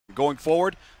Going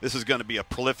forward, this is going to be a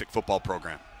prolific football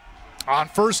program. On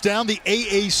first down, the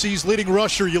AAC's leading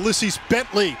rusher, Ulysses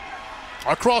Bentley,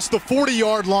 across the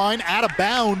 40-yard line, out of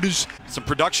bounds. Some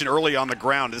production early on the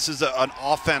ground. This is an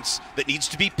offense that needs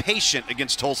to be patient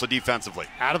against Tulsa defensively.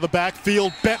 Out of the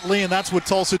backfield, Bentley, and that's what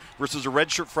Tulsa. Versus a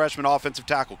redshirt freshman offensive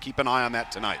tackle. Keep an eye on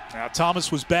that tonight. Now,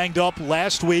 Thomas was banged up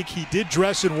last week. He did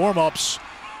dress in warm-ups,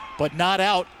 but not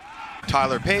out.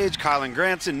 Tyler Page, Kylan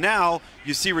Granson. Now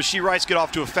you see Rasheed Rice get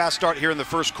off to a fast start here in the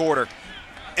first quarter.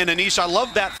 And Anish, I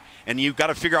love that. And you've got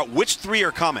to figure out which three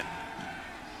are coming.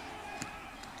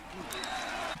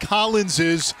 Collins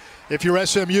is, if you're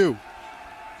SMU.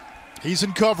 He's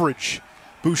in coverage.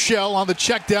 Bouchel on the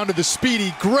check down to the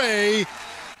speedy Gray.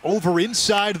 Over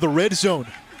inside the red zone.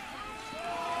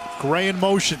 Gray in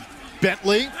motion.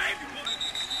 Bentley.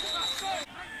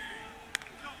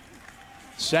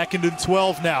 2nd and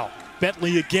 12 now.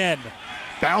 Bentley again.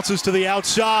 Bounces to the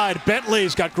outside.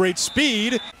 Bentley's got great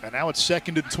speed. And now it's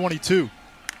 2nd and 22.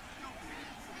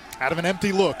 Out of an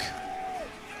empty look.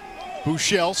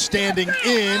 Bouchel standing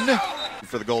in.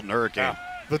 For the Golden Hurricane.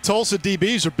 The Tulsa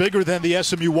DBs are bigger than the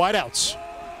SMU wideouts.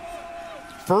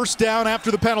 First down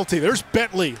after the penalty. There's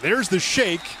Bentley. There's the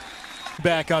shake.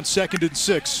 Back on 2nd and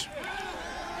 6.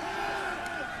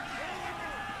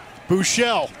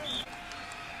 Bouchel.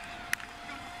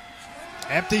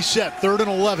 Empty set, 3rd and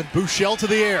 11. Bouchel to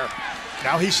the air.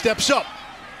 Now he steps up.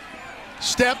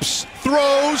 Steps,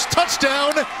 throws,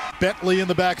 touchdown. Bentley in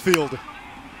the backfield.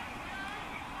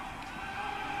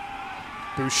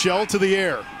 Bouchel to the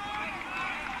air.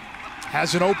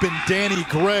 Has an open Danny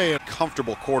Gray.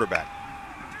 Comfortable quarterback.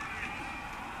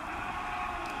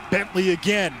 Bentley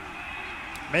again.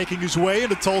 Making his way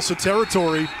into Tulsa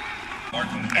territory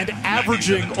and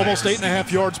averaging almost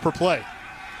 8.5 yards per play.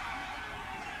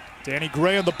 Danny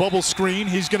Gray on the bubble screen.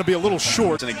 He's going to be a little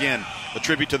short. And again, a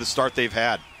tribute to the start they've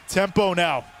had. Tempo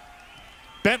now.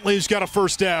 Bentley's got a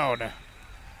first down.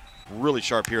 Really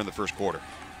sharp here in the first quarter.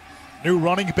 New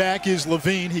running back is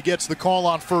Levine. He gets the call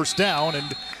on first down.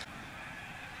 And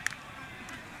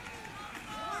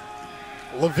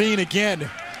Levine again.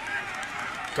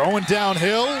 Going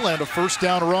downhill and a first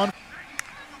down run.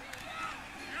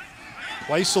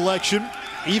 Play selection.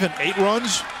 Even 8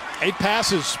 runs, 8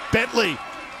 passes. Bentley.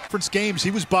 Games,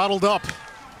 he was bottled up.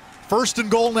 1st and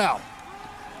goal now.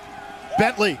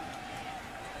 Bentley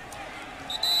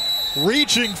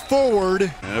reaching forward.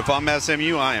 And if I'm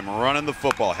SMU, I am running the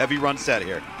football. Heavy run set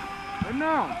here.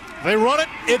 They run it.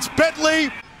 It's Bentley.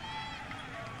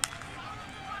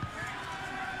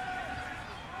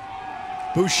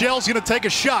 Bouchel's going to take a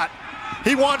shot.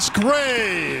 He wants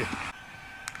Gray.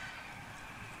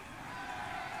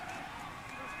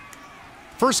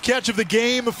 First catch of the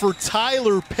game for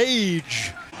Tyler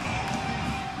Page.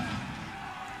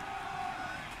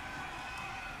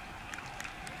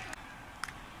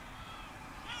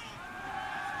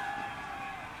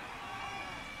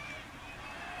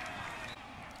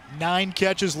 Nine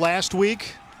catches last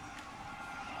week.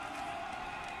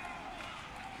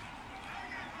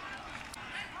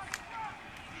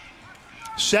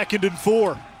 Second and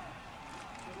 4.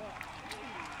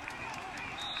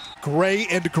 Gray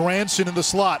and Granson in the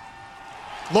slot.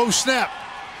 Low snap.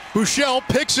 Bouchel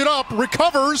picks it up,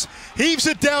 recovers, heaves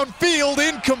it downfield,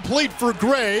 incomplete for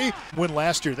Gray. When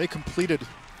last year they completed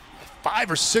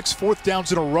 5 or 6 fourth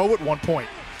downs in a row at one point.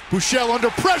 Bouchel under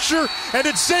pressure, and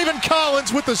it's Zaven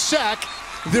Collins with the sack.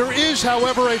 There is,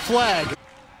 however, a flag.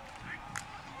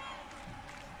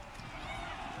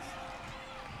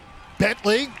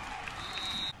 Bentley.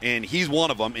 And he's one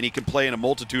of them, and he can play in a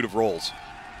multitude of roles.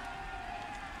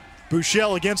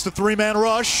 Bouchel against the 3-man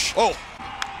rush. Oh.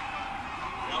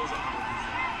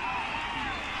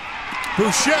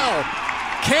 Bouchel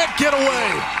can't get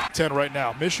away. 10 right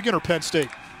now. Michigan or Penn State?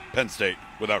 Penn State,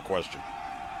 without question.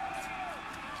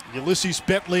 Ulysses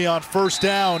Bentley on first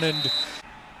down, and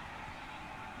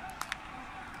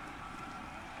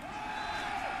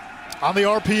on the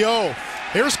RPO.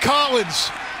 Here's Collins.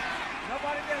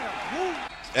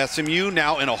 SMU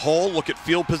now in a hole. Look at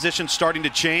field position starting to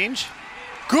change.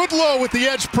 Goodlow with the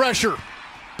edge pressure.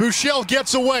 Bouchel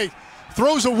gets away.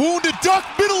 Throws a wounded duck,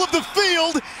 middle of the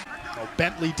field. Oh,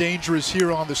 Bentley dangerous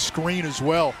here on the screen as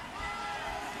well.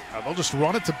 They'll just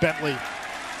run it to Bentley.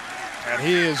 And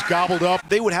he is gobbled up.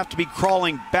 They would have to be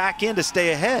crawling back in to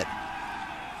stay ahead.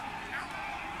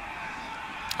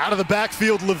 Out of the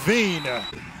backfield, Levine.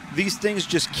 These things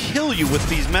just kill you with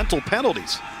these mental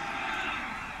penalties.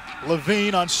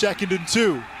 Levine on 2nd and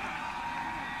 2.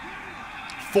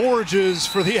 Forages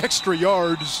for the extra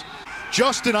yards.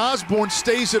 Justin Osborne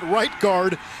stays at right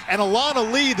guard, and Alana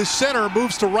Lee, the center,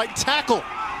 moves to right tackle.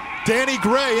 Danny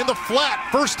Gray in the flat,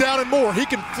 first down and more. He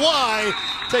can fly,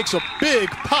 takes a big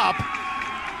pop.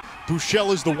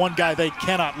 Buechele is the one guy they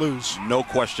cannot lose. No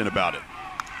question about it.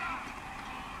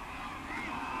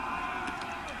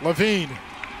 Levine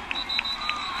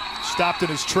stopped in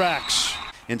his tracks.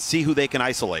 And see who they can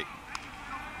isolate.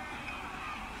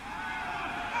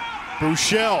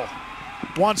 Buechele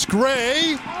wants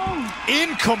Gray.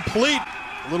 Incomplete.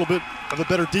 A little bit of a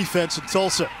better defense in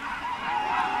Tulsa.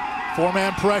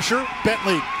 Four-man pressure.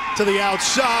 Bentley to the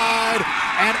outside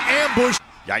and ambush.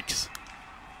 Yikes.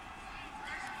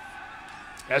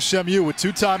 SMU with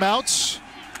 2 timeouts.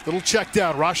 Little check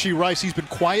down. Rashee Rice, he's been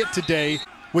quiet today,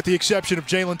 with the exception of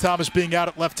Jalen Thomas being out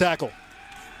at left tackle.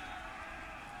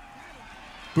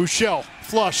 Buechele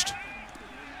flushed.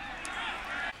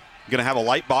 Going to have a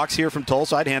light box here from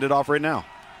Tulsa. I'd hand it off right now.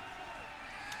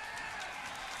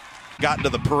 Gotten to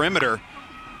the perimeter,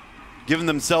 giving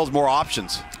themselves more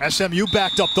options. SMU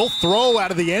backed up. They'll throw out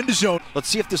of the end zone. Let's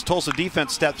see if this Tulsa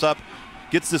defense steps up,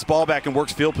 gets this ball back, and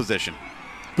works field position.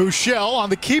 Buechele on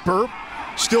the keeper,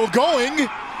 still going,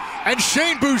 and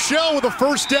Shane Buechele with a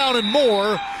first down and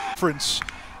more.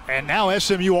 And now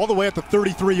SMU all the way at the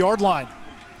 33-yard line.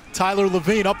 Tyler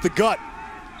Levine up the gut.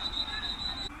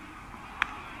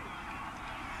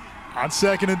 On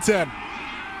 2nd and 10.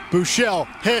 Buechele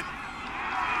hit.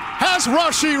 Has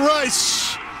Rashee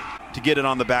Rice to get it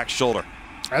on the back shoulder.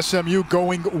 SMU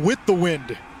going with the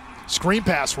wind. Screen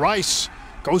pass. Rice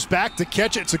goes back to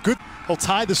catch it. It's a good. He'll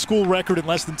tie the school record in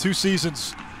less than 2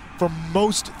 seasons for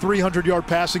most 300-yard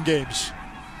passing games.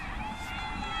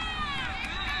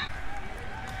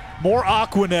 More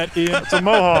Aquanet in. It's a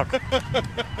Mohawk.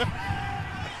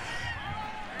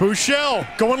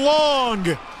 Buechele going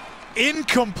long.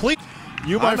 Incomplete.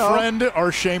 You, my friend,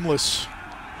 are shameless.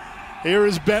 Here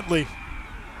is Bentley.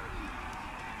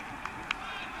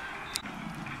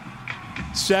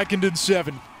 2nd and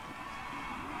 7.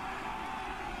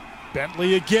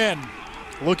 Bentley again,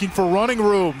 looking for running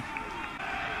room.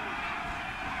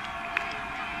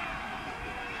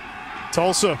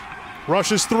 Tulsa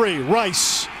rushes 3.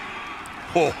 Rice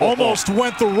almost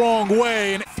went the wrong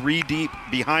way. 3 deep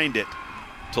behind it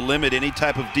to limit any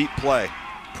type of deep play.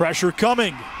 Pressure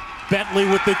coming. Bentley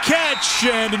with the catch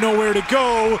and nowhere to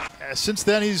go. Since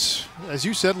then, he's, as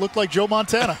you said, looked like Joe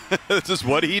Montana. This is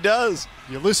what he does.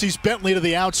 Ulysses Bentley to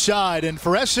the outside, and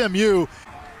for SMU,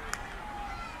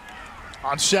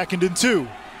 on 2nd and 2,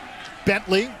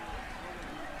 Bentley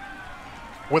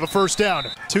with a first down.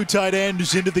 2 tight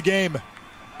ends into the game.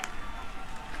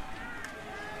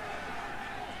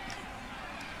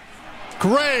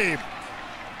 Gray,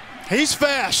 he's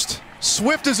fast.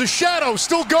 Swift as a shadow,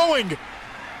 still going.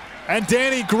 And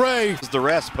Danny Gray. The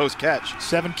rest post-catch.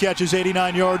 7 catches,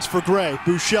 89 yards for Gray.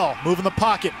 Buechele moving the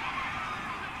pocket.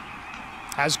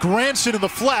 Has Granson in the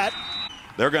flat.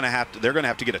 They're going to have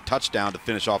to get a touchdown to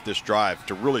finish off this drive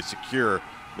to really secure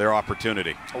their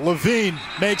opportunity. Levine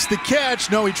makes the catch.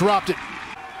 No, he dropped it.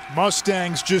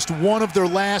 Mustangs just one of their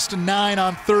last 9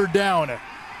 on 3rd down.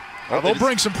 They'll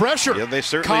bring some pressure. Yeah, they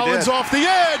certainly Collins did. Off the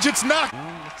edge. It's not.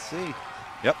 Let's see.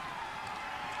 Yep.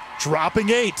 Dropping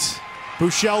 8.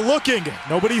 Buechele looking.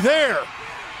 Nobody there.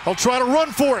 They'll try to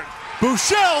run for it.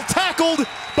 Buechele tackled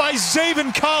by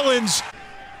Zaven Collins.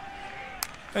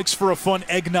 Makes for a fun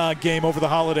eggnog game over the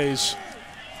holidays.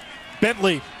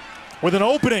 Bentley with an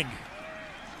opening.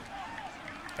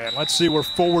 And let's see, we're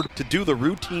forward. To do the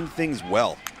routine things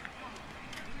well.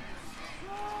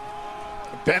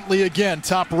 Bentley again,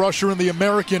 top rusher in the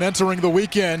American entering the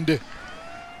weekend.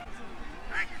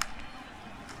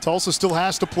 Tulsa still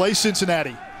has to play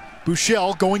Cincinnati.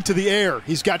 Buechele going to the air.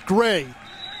 He's got Gray.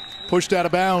 Pushed out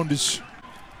of bounds.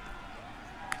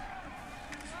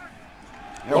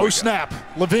 Low snap.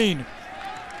 Levine.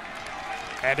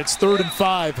 And it's 3rd and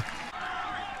 5.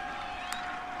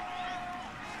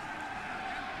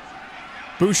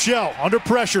 Buechele under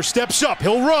pressure. Steps up.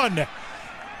 He'll run.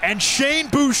 And Shane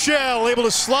Buechele able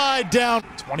to slide down.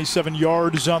 27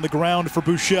 yards on the ground for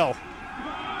Buechele.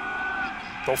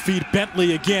 They'll feed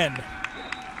Bentley again.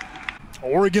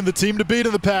 Oregon, the team to beat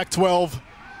in the Pac-12.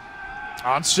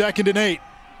 On 2nd and 8.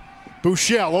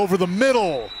 Buechele over the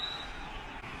middle.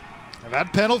 And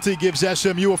that penalty gives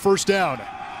SMU a first down.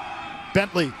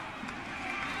 Bentley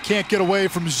can't get away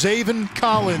from Zaven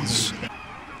Collins.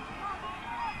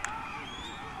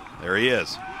 There he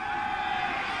is.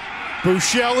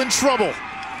 Buechele in trouble.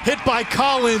 Hit by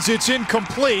Collins. It's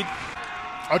incomplete.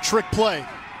 A trick play.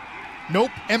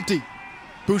 Nope, empty.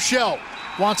 Buechele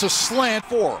wants a slant.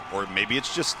 4, or maybe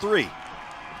it's just 3.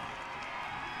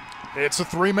 It's a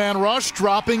 3-man rush,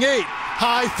 dropping 8.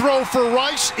 High throw for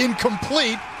Rice,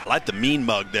 incomplete. I like the mean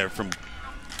mug there from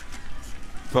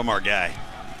from our guy.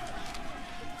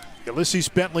 Ulysses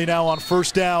Bentley now on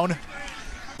first down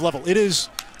level. It is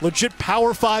legit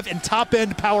Power 5 and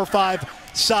top-end Power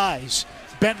 5 size.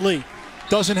 Bentley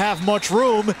doesn't have much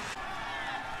room.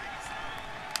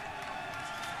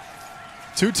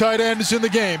 Two tight ends in the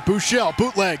game. Bushell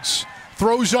bootlegs,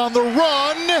 throws on the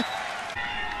run.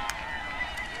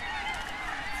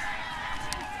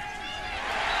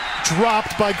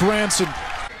 Dropped by Granson.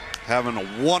 Having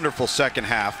a wonderful second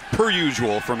half, per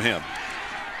usual, from him.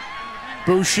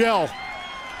 Bushell.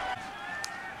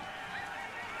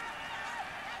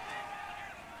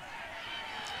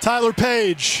 Tyler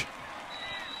Page.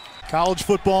 College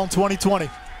football in 2020.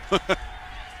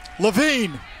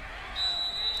 Levine.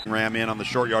 Ram in on the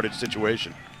short yardage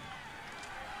situation.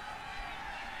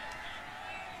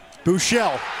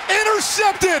 Bushell.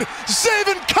 Intercepted!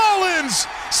 Zaven Collins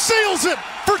seals it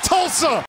for Tulsa.